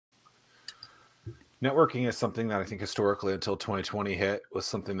Networking is something that I think historically until 2020 hit was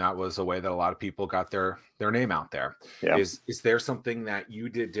something that was a way that a lot of people got their name out there. Yeah. Is there something that you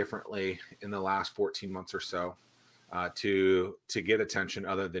did differently in the last 14 months or so to get attention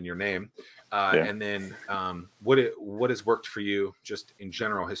other than your name? Yeah. And then what has worked for you just in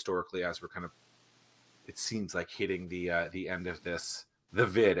general historically as we're kind of, it seems like hitting the end of the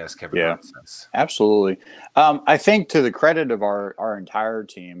vid, as Kevin Yeah. Hart says. Absolutely. I think to the credit of our entire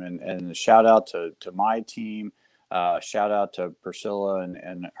team, and shout out to my team, shout out to Priscilla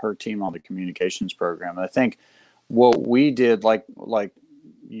and her team on the communications program. I think what we did, like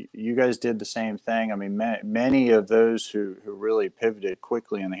you guys did the same thing. I mean, many of those who really pivoted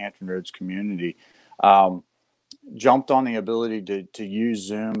quickly in the Hampton Roads community jumped on the ability to use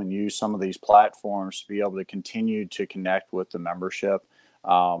Zoom and use some of these platforms to be able to continue to connect with the membership.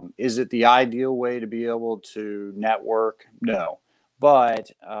 Is it the ideal way to be able to network? No,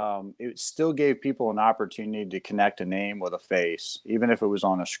 but it still gave people an opportunity to connect a name with a face, even if it was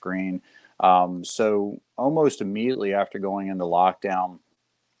on a screen. So almost immediately after going into lockdown,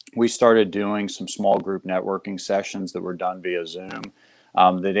 we started doing some small group networking sessions that were done via Zoom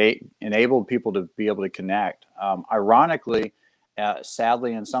that enabled people to be able to connect. Ironically,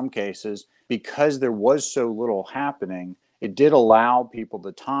 sadly, in some cases, because there was so little happening, it did allow people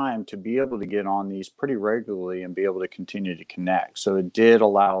the time to be able to get on these pretty regularly and be able to continue to connect. So it did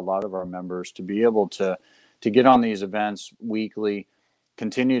allow a lot of our members to be able to get on these events weekly,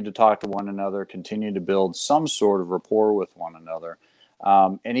 continue to talk to one another, continue to build some sort of rapport with one another.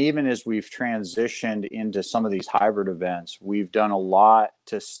 And even as we've transitioned into some of these hybrid events, we've done a lot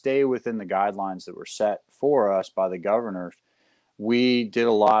to stay within the guidelines that were set for us by the governors. We did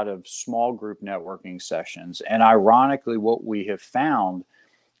a lot of small group networking sessions. And ironically, what we have found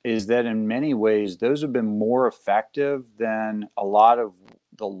is that in many ways, those have been more effective than a lot of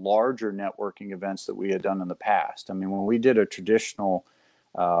the larger networking events that we had done in the past. I mean, when we did a traditional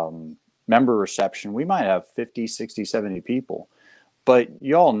member reception, we might have 50, 60, 70 people. But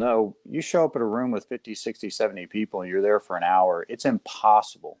you all know, you show up at a room with 50, 60, 70 people and you're there for an hour, it's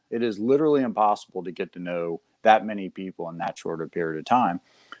impossible. It is literally impossible to get to know that many people in that short a period of time.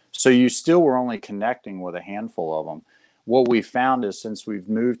 So you still were only connecting with a handful of them. What we found is since we've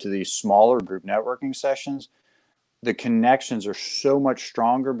moved to these smaller group networking sessions, the connections are so much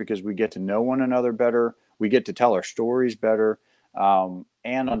stronger because we get to know one another better. We get to tell our stories better.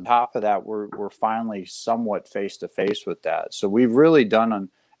 And on top of that, we're finally somewhat face to face with that. So we've really done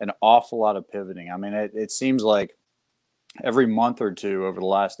an awful lot of pivoting. I mean, it seems like every month or two over the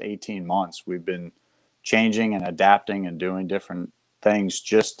last 18 months, we've been changing and adapting and doing different things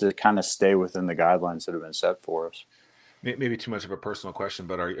just to kind of stay within the guidelines that have been set for us. Maybe too much of a personal question,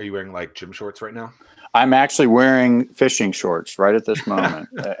 but are you wearing like gym shorts right now? I'm actually wearing fishing shorts right at this moment.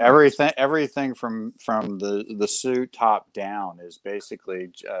 Everything from the suit top down is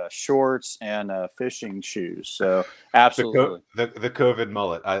basically shorts and fishing shoes. So absolutely, the COVID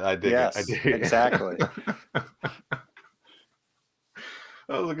mullet. I dig yes, it. I dig it. Exactly.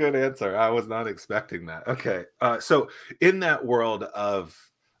 That was a good answer. I was not expecting that. Okay, so in that world of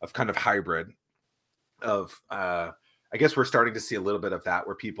kind of hybrid, I guess we're starting to see a little bit of that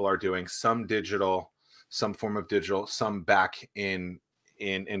where people are doing some digital, some form of digital, some back in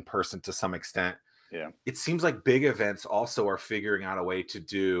person to some extent. Yeah. It seems like big events also are figuring out a way to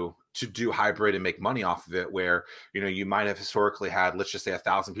do hybrid and make money off of it, where, you know, you might have historically had, let's just say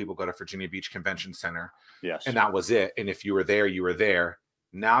 1,000 people go to Virginia Beach Convention Center. Yes. And that was it. And if you were there, you were there.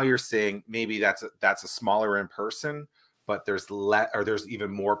 Now you're saying maybe that's a smaller in person, but there's even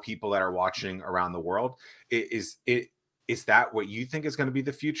more people that are watching around the world. Is that what you think is going to be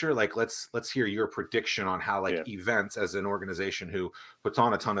the future? Like, let's hear your prediction on how, like, events, as an organization who puts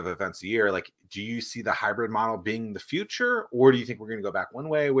on a ton of events a year, like, do you see the hybrid model being the future, or do you think we're going to go back one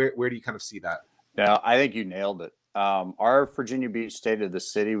way? Where do you kind of see that? Yeah, I think you nailed it. Our Virginia Beach State of the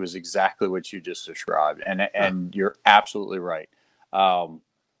City was exactly what you just described, and you're absolutely right.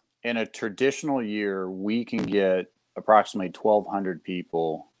 In a traditional year, we can get approximately 1,200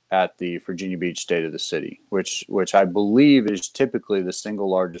 people at the Virginia Beach State of the City, which I believe is typically the single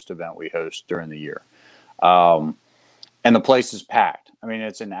largest event we host during the year. And the place is packed. I mean,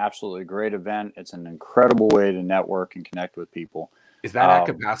 it's an absolutely great event. It's an incredible way to network and connect with people. Is that at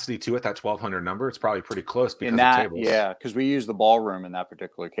capacity too, at that 1,200 number? It's probably pretty close because of tables. Yeah, because we use the ballroom in that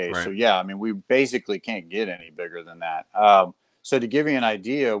particular case. Right. So yeah, I mean, we basically can't get any bigger than that. So to give you an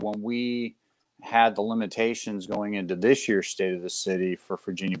idea, when we had the limitations going into this year's State of the City for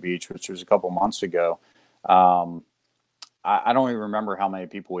Virginia Beach, which was a couple months ago, I don't even remember how many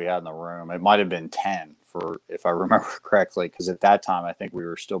people we had in the room. It might have been 10 for if I remember correctly, because at that time I think we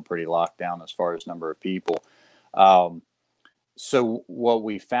were still pretty locked down as far as number of people. So what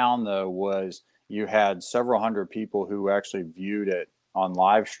we found though was you had several hundred people who actually viewed it on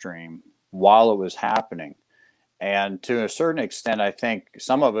live stream while it was happening. And to a certain extent, I think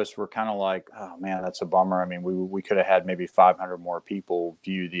some of us were kind of like, oh man, that's a bummer. I mean, we could have had maybe 500 more people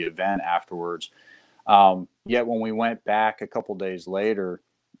view the event afterwards. Yet when we went back a couple days later,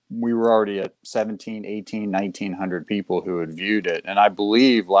 we were already at 17, 18, 1900 people who had viewed it. And I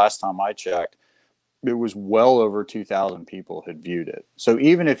believe last time I checked, it was well over 2,000 people had viewed it. So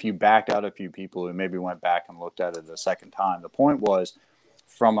even if you backed out a few people who maybe went back and looked at it a second time, the point was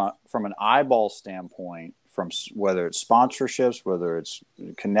from an eyeball standpoint, from whether it's sponsorships, whether it's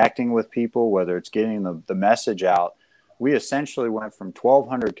connecting with people, whether it's getting the message out, we essentially went from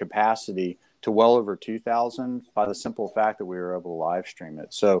 1,200 capacity to well over 2,000 by the simple fact that we were able to live stream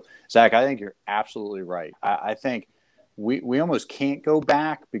it. So, Zach, I think you're absolutely right. I think we almost can't go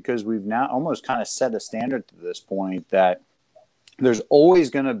back because we've now almost kind of set a standard to this point that there's always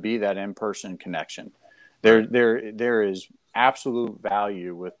going to be that in-person connection. There is absolute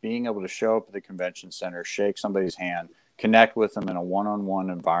value with being able to show up at the convention center, shake somebody's hand, connect with them in a one-on-one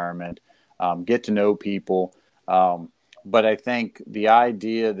environment, get to know people. But I think the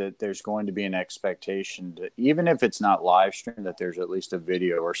idea that there's going to be an expectation that even if it's not live streamed, that there's at least a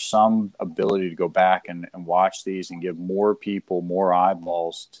video or some ability to go back and watch these and give more people more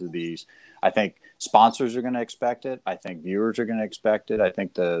eyeballs to these. I think sponsors are going to expect it. I think viewers are going to expect it. I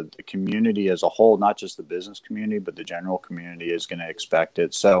think the community as a whole, not just the business community, but the general community is going to expect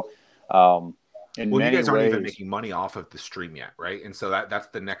it. So, in many you guys aren't ways, even making money off of the stream yet, right? And so that's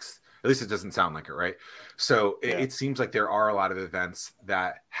the next. At least it doesn't sound like it, right? So it seems like there are a lot of events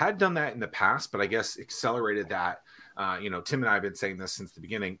that had done that in the past, but I guess accelerated that. Tim and I have been saying this since the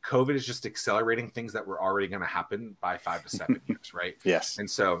beginning. COVID is just accelerating things that were already going to happen by 5 to 7 years, right? Yes. And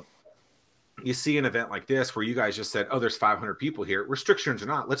so you see an event like this where you guys just said, oh, there's 500 people here. Restrictions or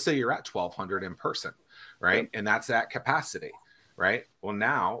not, let's say you're at 1,200 in person, right? Yep. And that's at capacity. Right. Well,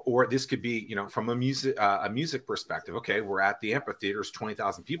 now, or this could be, from a music perspective. Okay, we're at the amphitheater, there's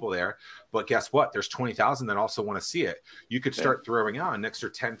 20,000 people there, but guess what? There's 20,000 that also want to see it. You could start throwing out an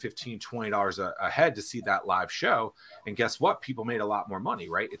extra $10, $15, $20 a head to see that live show. And guess what? People made a lot more money,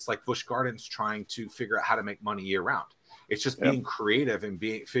 right? It's like Busch Gardens trying to figure out how to make money year round. It's just being creative and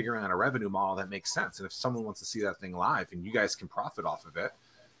figuring out a revenue model that makes sense. And if someone wants to see that thing live and you guys can profit off of it,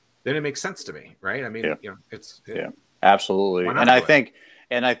 then it makes sense to me, right? I mean, Absolutely.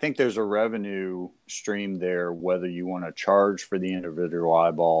 And I think there's a revenue stream there, whether you want to charge for the individual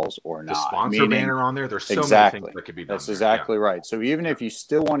eyeballs or not. The sponsor banner on there, there's so many things that could be done. That's exactly right. So even if you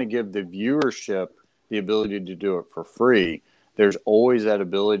still want to give the viewership the ability to do it for free, there's always that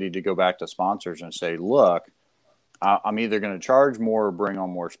ability to go back to sponsors and say, look, I'm either going to charge more or bring on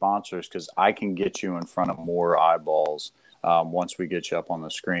more sponsors because I can get you in front of more eyeballs once we get you up on the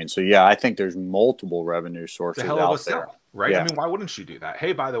screen. So, I think there's multiple revenue sources out there. Right? I mean, why wouldn't you do that?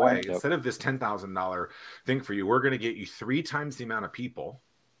 Hey, by the way, instead of this $10,000 thing for you, we're going to get you 3 times the amount of people.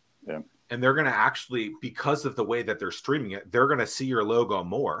 Yeah. And they're going to actually, because of the way that they're streaming it, they're going to see your logo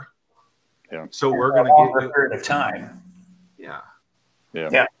more. Yeah. So we're going to get you a period of time. Yeah. Yeah.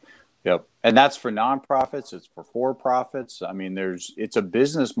 Yeah. Yep. And that's for nonprofits. It's for profits. I mean, it's a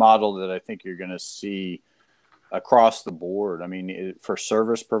business model that I think you're going to see across the board. I mean, for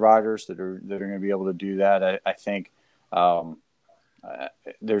service providers that are going to be able to do that, I think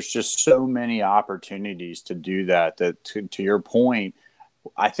there's just so many opportunities to do that. That to your point,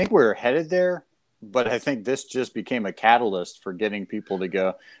 I think we're headed there. But I think this just became a catalyst for getting people to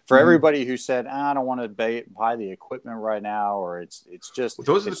go. For everybody who said, I don't want to buy the equipment right now, or it's just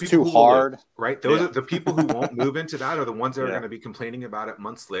those are the people too hard. Right? Those are the people who won't move into that are the ones that are going to be complaining about it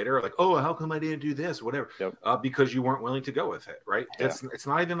months later. Like, oh, how come I didn't do this? Whatever. Because you weren't willing to go with it. Right? It's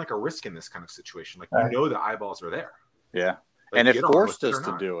not even like a risk in this kind of situation. Like, the eyeballs are there. Yeah. Like, and it forced us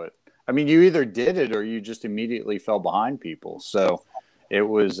to do it. I mean, you either did it or you just immediately fell behind people. So it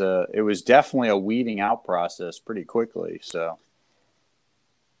was definitely a weeding out process pretty quickly. So,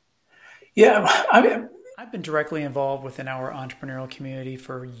 I've been directly involved within our entrepreneurial community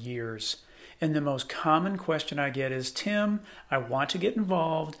for years. And the most common question I get is, Tim, I want to get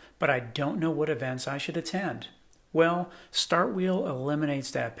involved, but I don't know what events I should attend. Well, StartWheel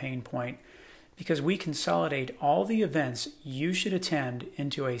eliminates that pain point because we consolidate all the events you should attend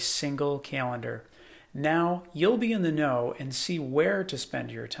into a single calendar. Now you'll be in the know and see where to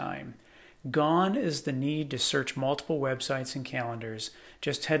spend your time. Gone is the need to search multiple websites and calendars.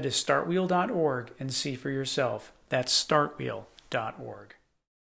 Just head to startwheel.org and see for yourself. That's startwheel.org.